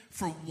open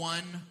for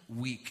 1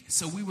 week.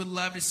 So we would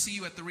love to see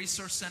you at the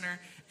Resource Center.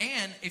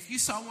 And if you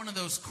saw one of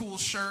those cool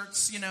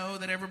shirts,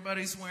 that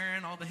everybody's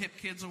wearing, all the hip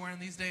kids are wearing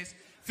these days,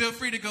 feel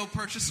free to go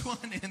purchase one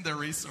in the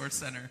Resource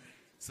Center.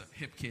 So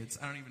hip kids,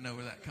 I don't even know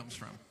where that comes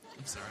from.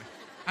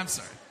 I'm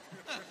sorry.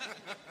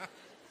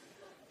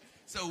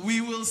 So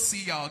we will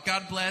see y'all.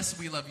 God bless.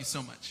 We love you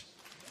so much.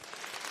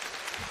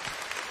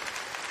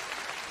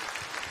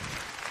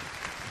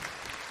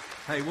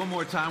 Hey, one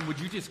more time, would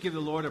you just give the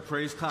Lord a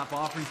praise clap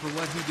offering for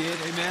what he did?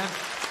 Amen?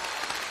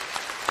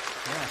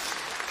 Yes.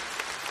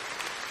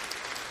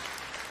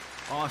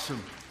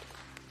 Awesome.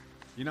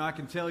 I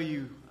can tell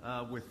you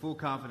with full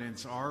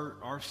confidence,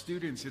 our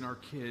students and our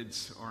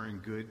kids are in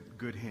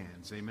good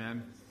hands.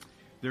 Amen?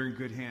 They're in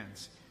good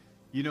hands.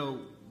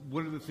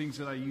 One of the things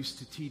that I used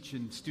to teach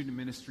in student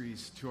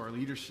ministries to our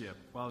leadership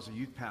while I was a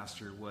youth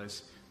pastor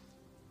was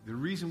the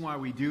reason why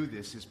we do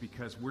this is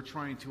because we're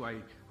trying to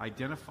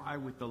identify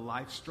with the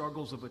life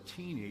struggles of a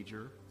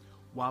teenager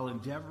while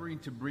endeavoring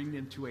to bring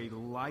them to a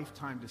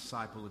lifetime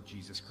disciple of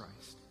Jesus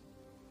Christ.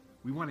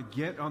 We want to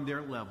get on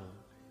their level,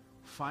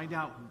 find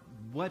out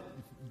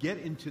get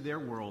into their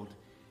world,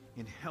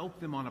 and help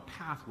them on a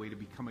pathway to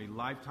become a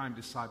lifetime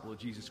disciple of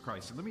Jesus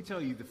Christ. And let me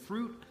tell you, the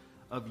fruit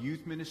of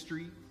youth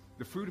ministry,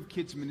 the fruit of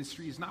kids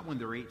ministry is not when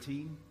they're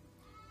 18.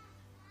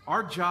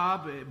 Our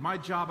job, my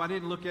job, I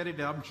didn't look at it,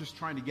 I'm just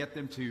trying to get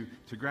them to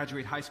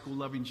graduate high school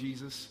loving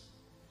Jesus.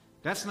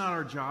 That's not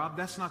our job.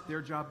 That's not their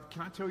job.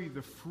 Can I tell you,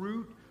 the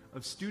fruit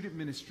of student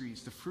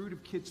ministries, the fruit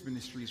of kids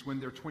ministries when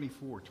they're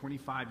 24,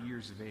 25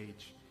 years of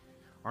age?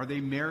 Are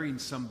they marrying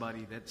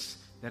somebody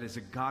that is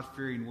a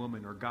God-fearing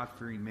woman or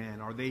God-fearing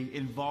man? Are they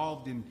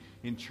involved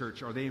in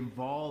church? Are they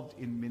involved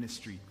in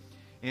ministry?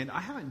 And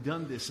I haven't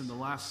done this in the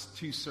last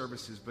 2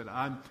 services, but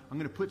I'm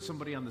going to put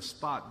somebody on the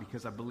spot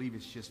because I believe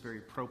it's just very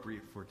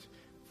appropriate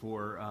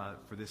for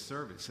this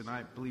service, and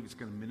I believe it's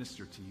going to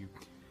minister to you.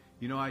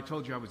 I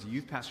told you I was a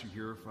youth pastor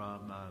here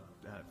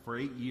for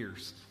 8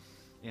 years,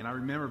 and I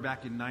remember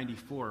back in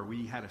 '94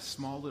 we had a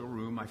small little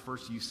room. My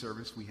first youth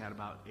service, we had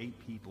about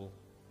 8 people,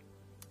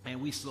 and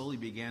we slowly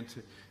began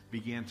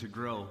to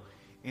grow.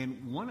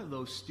 And one of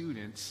those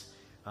students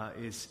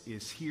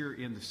is here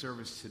in the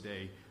service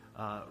today,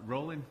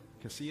 Roland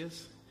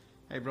Casillas.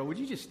 Hey, bro, would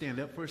you just stand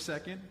up for a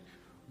second?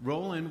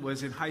 Roland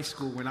was in high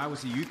school when I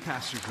was a youth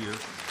pastor here.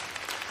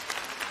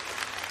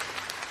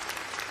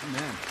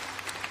 Amen.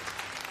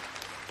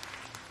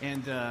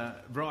 And,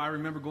 bro, I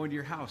remember going to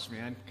your house,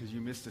 man, because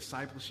you missed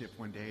discipleship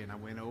one day, and I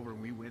went over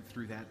and we went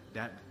through that.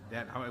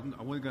 I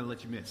wasn't going to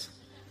let you miss.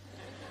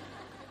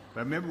 But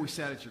I remember we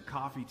sat at your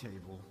coffee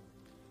table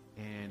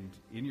and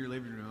in your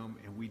living room,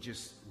 and we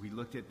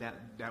looked at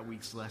that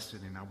week's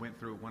lesson, and I went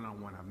through it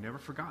one-on-one. I've never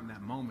forgotten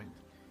that moment.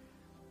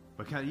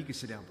 But you can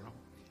sit down, bro.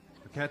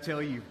 But can I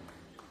tell you,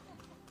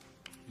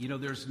 You know,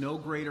 there's no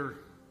greater...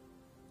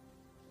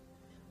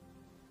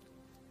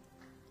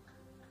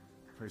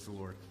 Praise the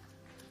Lord.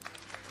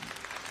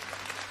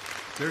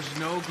 There's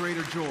no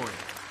greater joy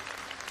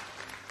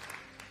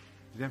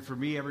than for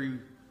me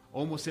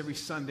almost every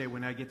Sunday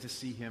when I get to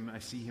see him. I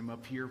see him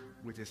up here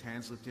with his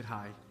hands lifted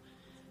high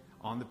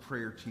on the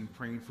prayer team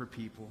praying for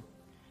people.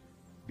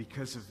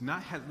 Because of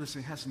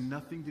listen, it has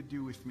nothing to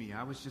do with me.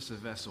 I was just a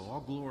vessel.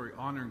 All glory,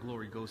 honor, and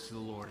glory goes to the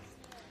Lord.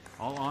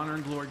 All honor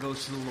and glory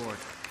goes to the Lord.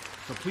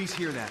 So please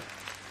hear that.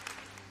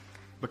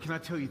 But can I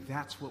tell you,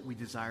 that's what we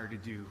desire to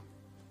do.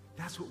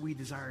 That's what we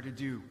desire to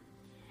do.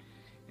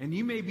 And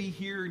you may be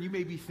here and you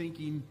may be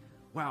thinking,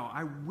 wow,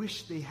 I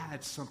wish they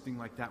had something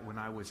like that when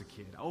I was a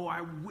kid. Oh,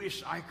 I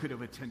wish I could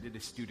have attended a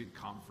student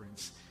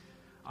conference.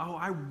 Oh,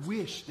 I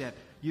wish that,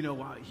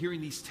 hearing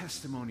these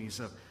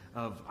testimonies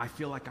of I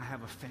feel like I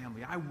have a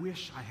family. I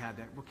wish I had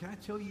that. Well, can I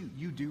tell you,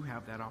 you do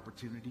have that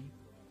opportunity.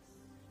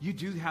 You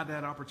do have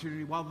that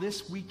opportunity. While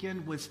this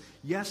weekend was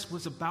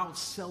about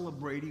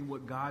celebrating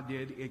what God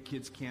did at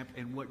Kids Camp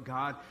and what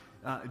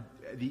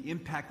the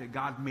impact that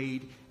God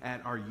made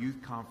at our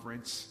youth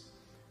conference.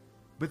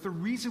 But the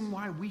reason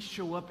why we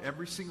show up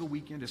every single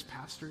weekend as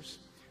pastors,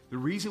 the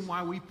reason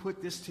why we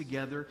put this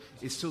together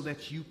is so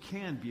that you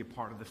can be a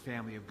part of the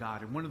family of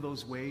God. And one of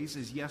those ways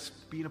is, yes,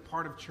 being a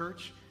part of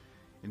church.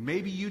 And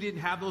maybe you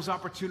didn't have those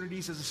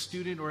opportunities as a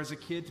student or as a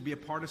kid to be a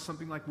part of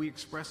something like we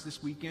expressed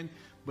this weekend,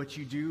 but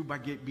you do by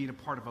being a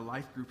part of a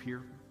life group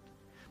here.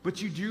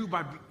 But you do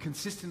by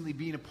consistently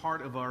being a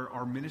part of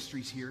our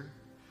ministries here.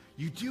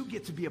 You do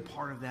get to be a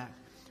part of that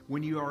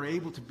when you are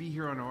able to be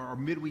here on our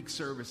midweek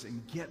service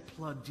and get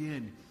plugged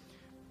in.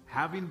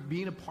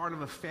 Being a part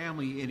of a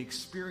family and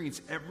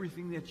experience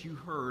everything that you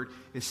heard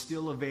is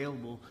still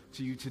available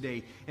to you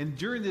today. And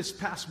during this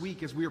past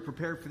week, as we were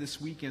prepared for this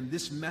weekend,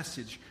 this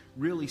message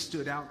really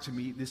stood out to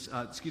me.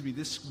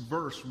 This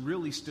verse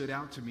really stood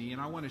out to me, and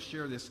I want to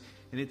share this.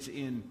 And it's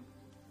in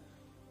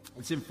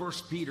 1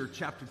 Peter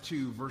chapter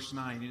 2, verse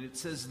 9, and it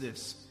says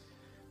this: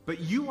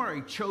 "But you are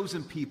a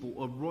chosen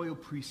people, a royal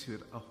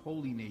priesthood, a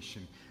holy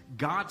nation,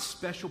 God's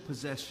special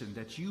possession,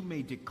 that you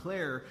may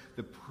declare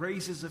the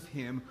praises of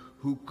him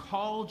who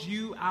called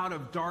you out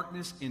of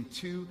darkness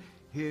into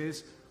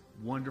his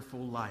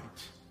wonderful light."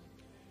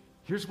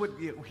 Here's what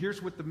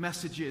the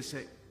message is,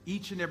 that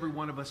each and every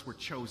one of us were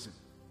chosen.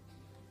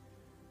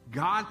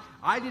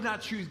 I did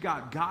not choose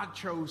God. God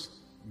chose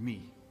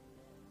me.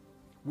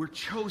 We're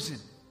chosen.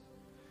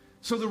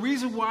 So the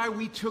reason why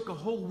we took a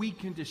whole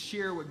weekend to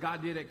share what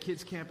God did at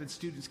Kids Camp and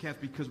Students Camp,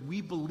 because we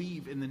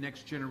believe in the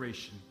next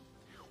generation.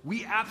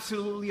 We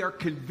absolutely are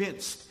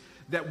convinced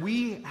that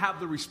we have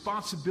the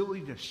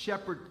responsibility to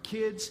shepherd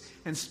kids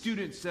and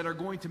students that are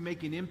going to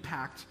make an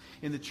impact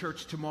in the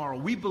church tomorrow.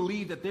 We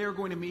believe that they are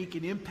going to make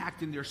an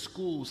impact in their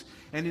schools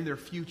and in their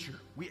future.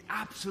 We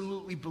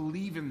absolutely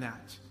believe in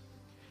that.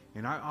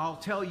 And I'll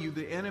tell you,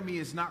 the enemy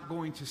is not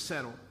going to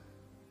settle.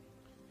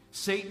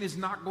 Satan is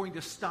not going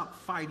to stop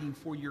fighting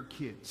for your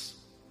kids,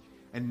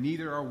 and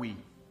neither are we.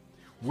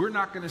 We're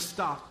not going to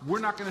stop. We're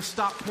not going to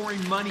stop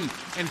pouring money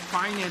and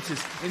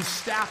finances and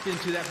staff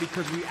into that,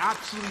 because we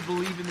absolutely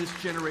believe in this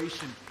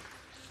generation.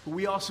 But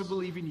we also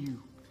believe in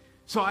you.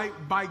 So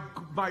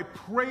my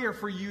prayer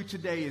for you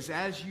today is,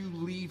 as you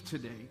leave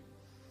today,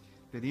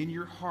 that in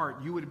your heart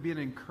you would have been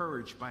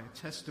encouraged by a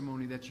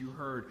testimony that you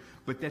heard,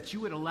 but that you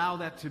would allow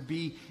that to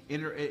be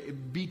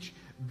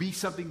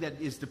something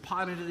that is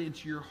deposited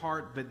into your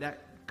heart, but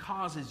that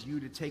causes you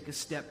to take a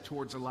step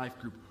towards a life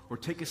group or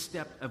take a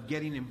step of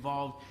getting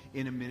involved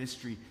in a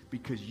ministry,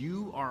 because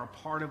you are a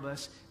part of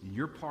us and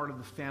you're part of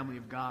the family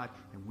of God,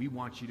 and we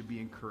want you to be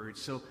encouraged.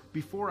 So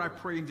before I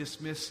pray and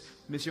dismiss,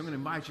 Miss, I'm going to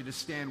invite you to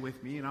stand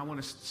with me, and I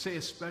want to say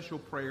a special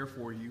prayer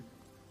for you.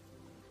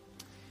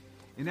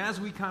 And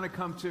as we kind of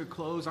come to a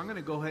close, I'm going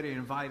to go ahead and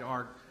invite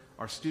our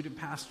student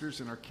pastors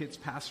and our kids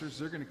pastors.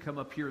 They're going to come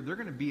up here. They're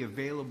going to be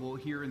available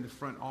here in the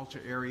front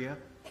altar area.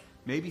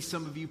 Maybe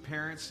some of you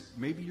parents,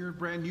 maybe you're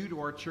brand new to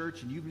our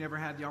church and you've never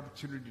had the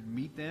opportunity to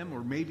meet them,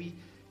 or maybe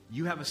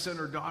you have a son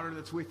or daughter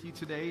that's with you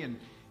today and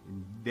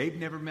they've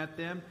never met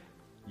them.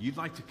 You'd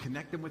like to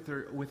connect them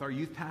with our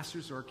youth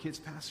pastors or our kids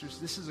pastors.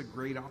 This is a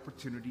great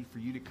opportunity for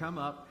you to come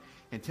up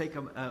and take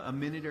a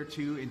minute or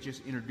two and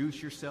just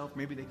introduce yourself.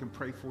 Maybe they can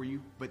pray for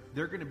you, but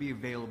they're going to be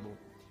available.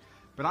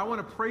 But I want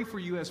to pray for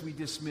you as we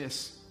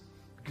dismiss,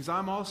 because I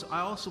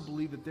also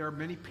believe that there are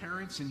many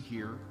parents in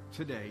here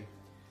today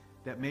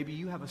that maybe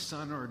you have a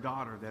son or a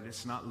daughter that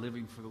is not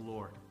living for the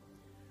Lord.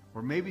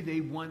 Or maybe they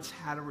once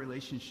had a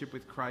relationship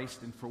with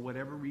Christ, and for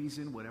whatever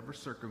reason, whatever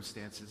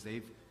circumstances,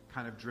 they've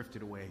kind of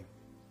drifted away.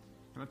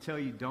 And I'll tell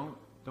you, don't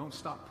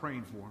stop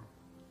praying for them.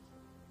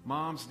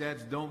 Moms,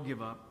 dads, don't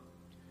give up.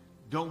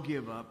 Don't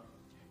give up.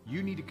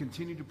 You need to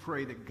continue to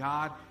pray that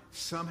God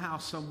somehow,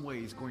 some way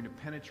is going to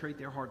penetrate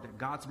their heart, that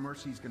God's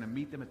mercy is going to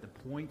meet them at the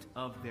point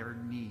of their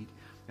need.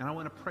 And I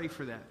want to pray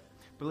for that.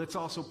 But let's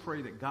also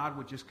pray that God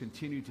would just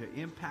continue to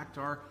impact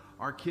our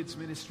kids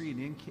ministry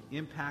and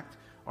impact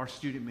our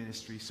student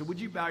ministry. So would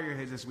you bow your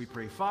heads as we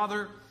pray?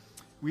 Father,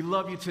 we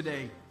love you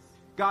today.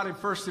 God, and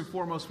first and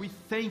foremost, we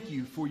thank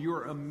you for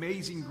your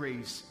amazing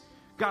grace.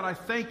 God, I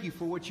thank you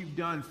for what you've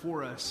done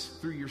for us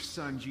through your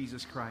Son,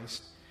 Jesus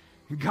Christ.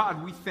 And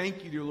God, we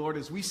thank you, dear Lord,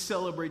 as we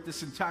celebrate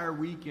this entire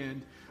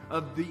weekend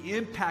of the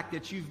impact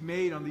that you've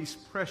made on these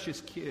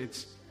precious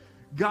kids.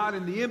 God,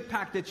 and the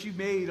impact that you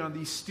made on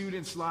these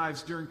students'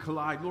 lives during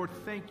Collide. Lord,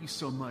 thank you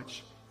so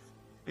much.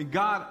 And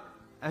God,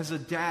 as a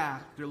dad,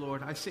 dear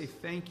Lord, I say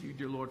thank you,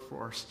 dear Lord,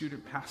 for our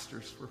student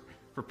pastors,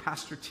 for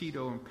Pastor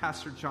Tito and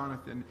Pastor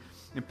Jonathan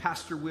and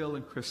Pastor Will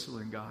and Crystal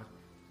and God.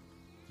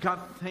 God,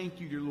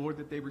 thank you, dear Lord,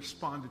 that they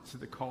responded to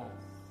the call.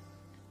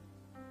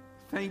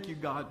 Thank you,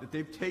 God, that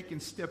they've taken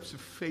steps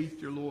of faith,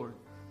 dear Lord.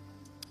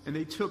 And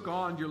they took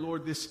on, dear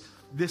Lord,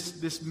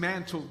 this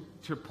mantle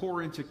to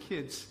pour into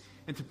kids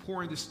and to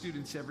pour into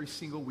students every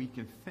single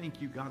weekend.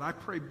 Thank you, God. I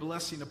pray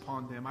blessing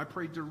upon them. I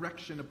pray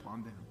direction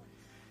upon them.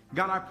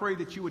 God, I pray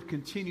that you would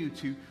continue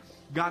to,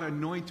 God,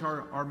 anoint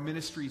our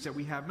ministries that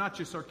we have, not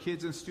just our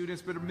kids and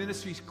students, but our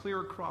ministries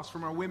clear across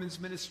from our women's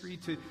ministry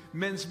to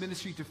men's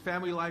ministry to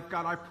family life.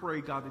 God, I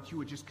pray, God, that you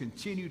would just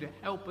continue to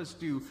help us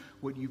do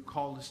what you've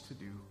called us to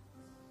do.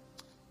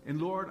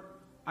 And Lord,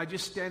 I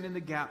just stand in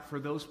the gap for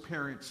those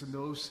parents and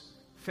those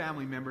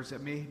family members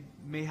that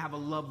may have a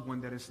loved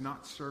one that is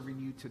not serving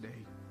you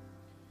today.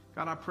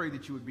 God, I pray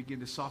that you would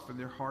begin to soften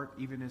their heart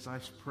even as I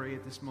pray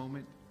at this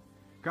moment.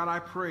 God, I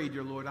pray,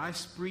 dear Lord, I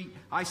speak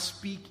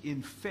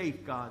in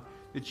faith, God,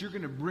 that you're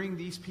going to bring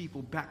these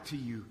people back to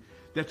you,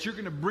 that you're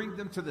going to bring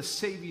them to the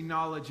saving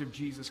knowledge of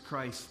Jesus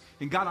Christ.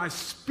 And God, I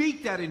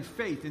speak that in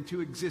faith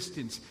into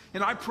existence.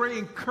 And I pray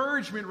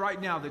encouragement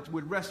right now that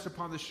would rest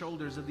upon the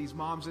shoulders of these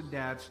moms and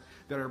dads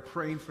that are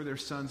praying for their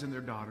sons and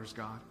their daughters,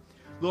 God.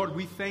 Lord,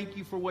 we thank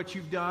you for what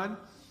you've done.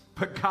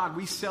 But God,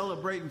 we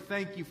celebrate and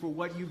thank you for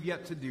what you've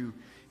yet to do.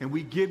 And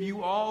we give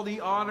you all the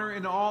honor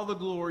and all the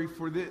glory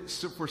for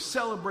this, for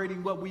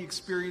celebrating what we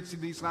experienced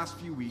in these last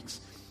few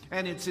weeks.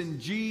 And it's in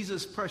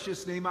Jesus'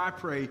 precious name I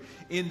pray,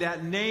 in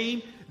that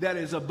name that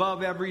is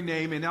above every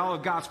name. And all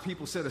of God's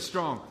people said a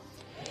strong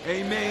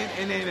amen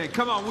and amen.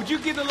 Come on, would you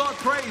give the Lord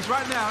praise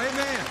right now?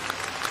 Amen.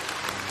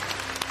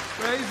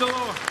 Praise the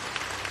Lord.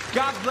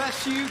 God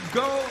bless you.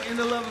 Go in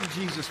the love of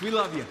Jesus. We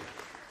love you.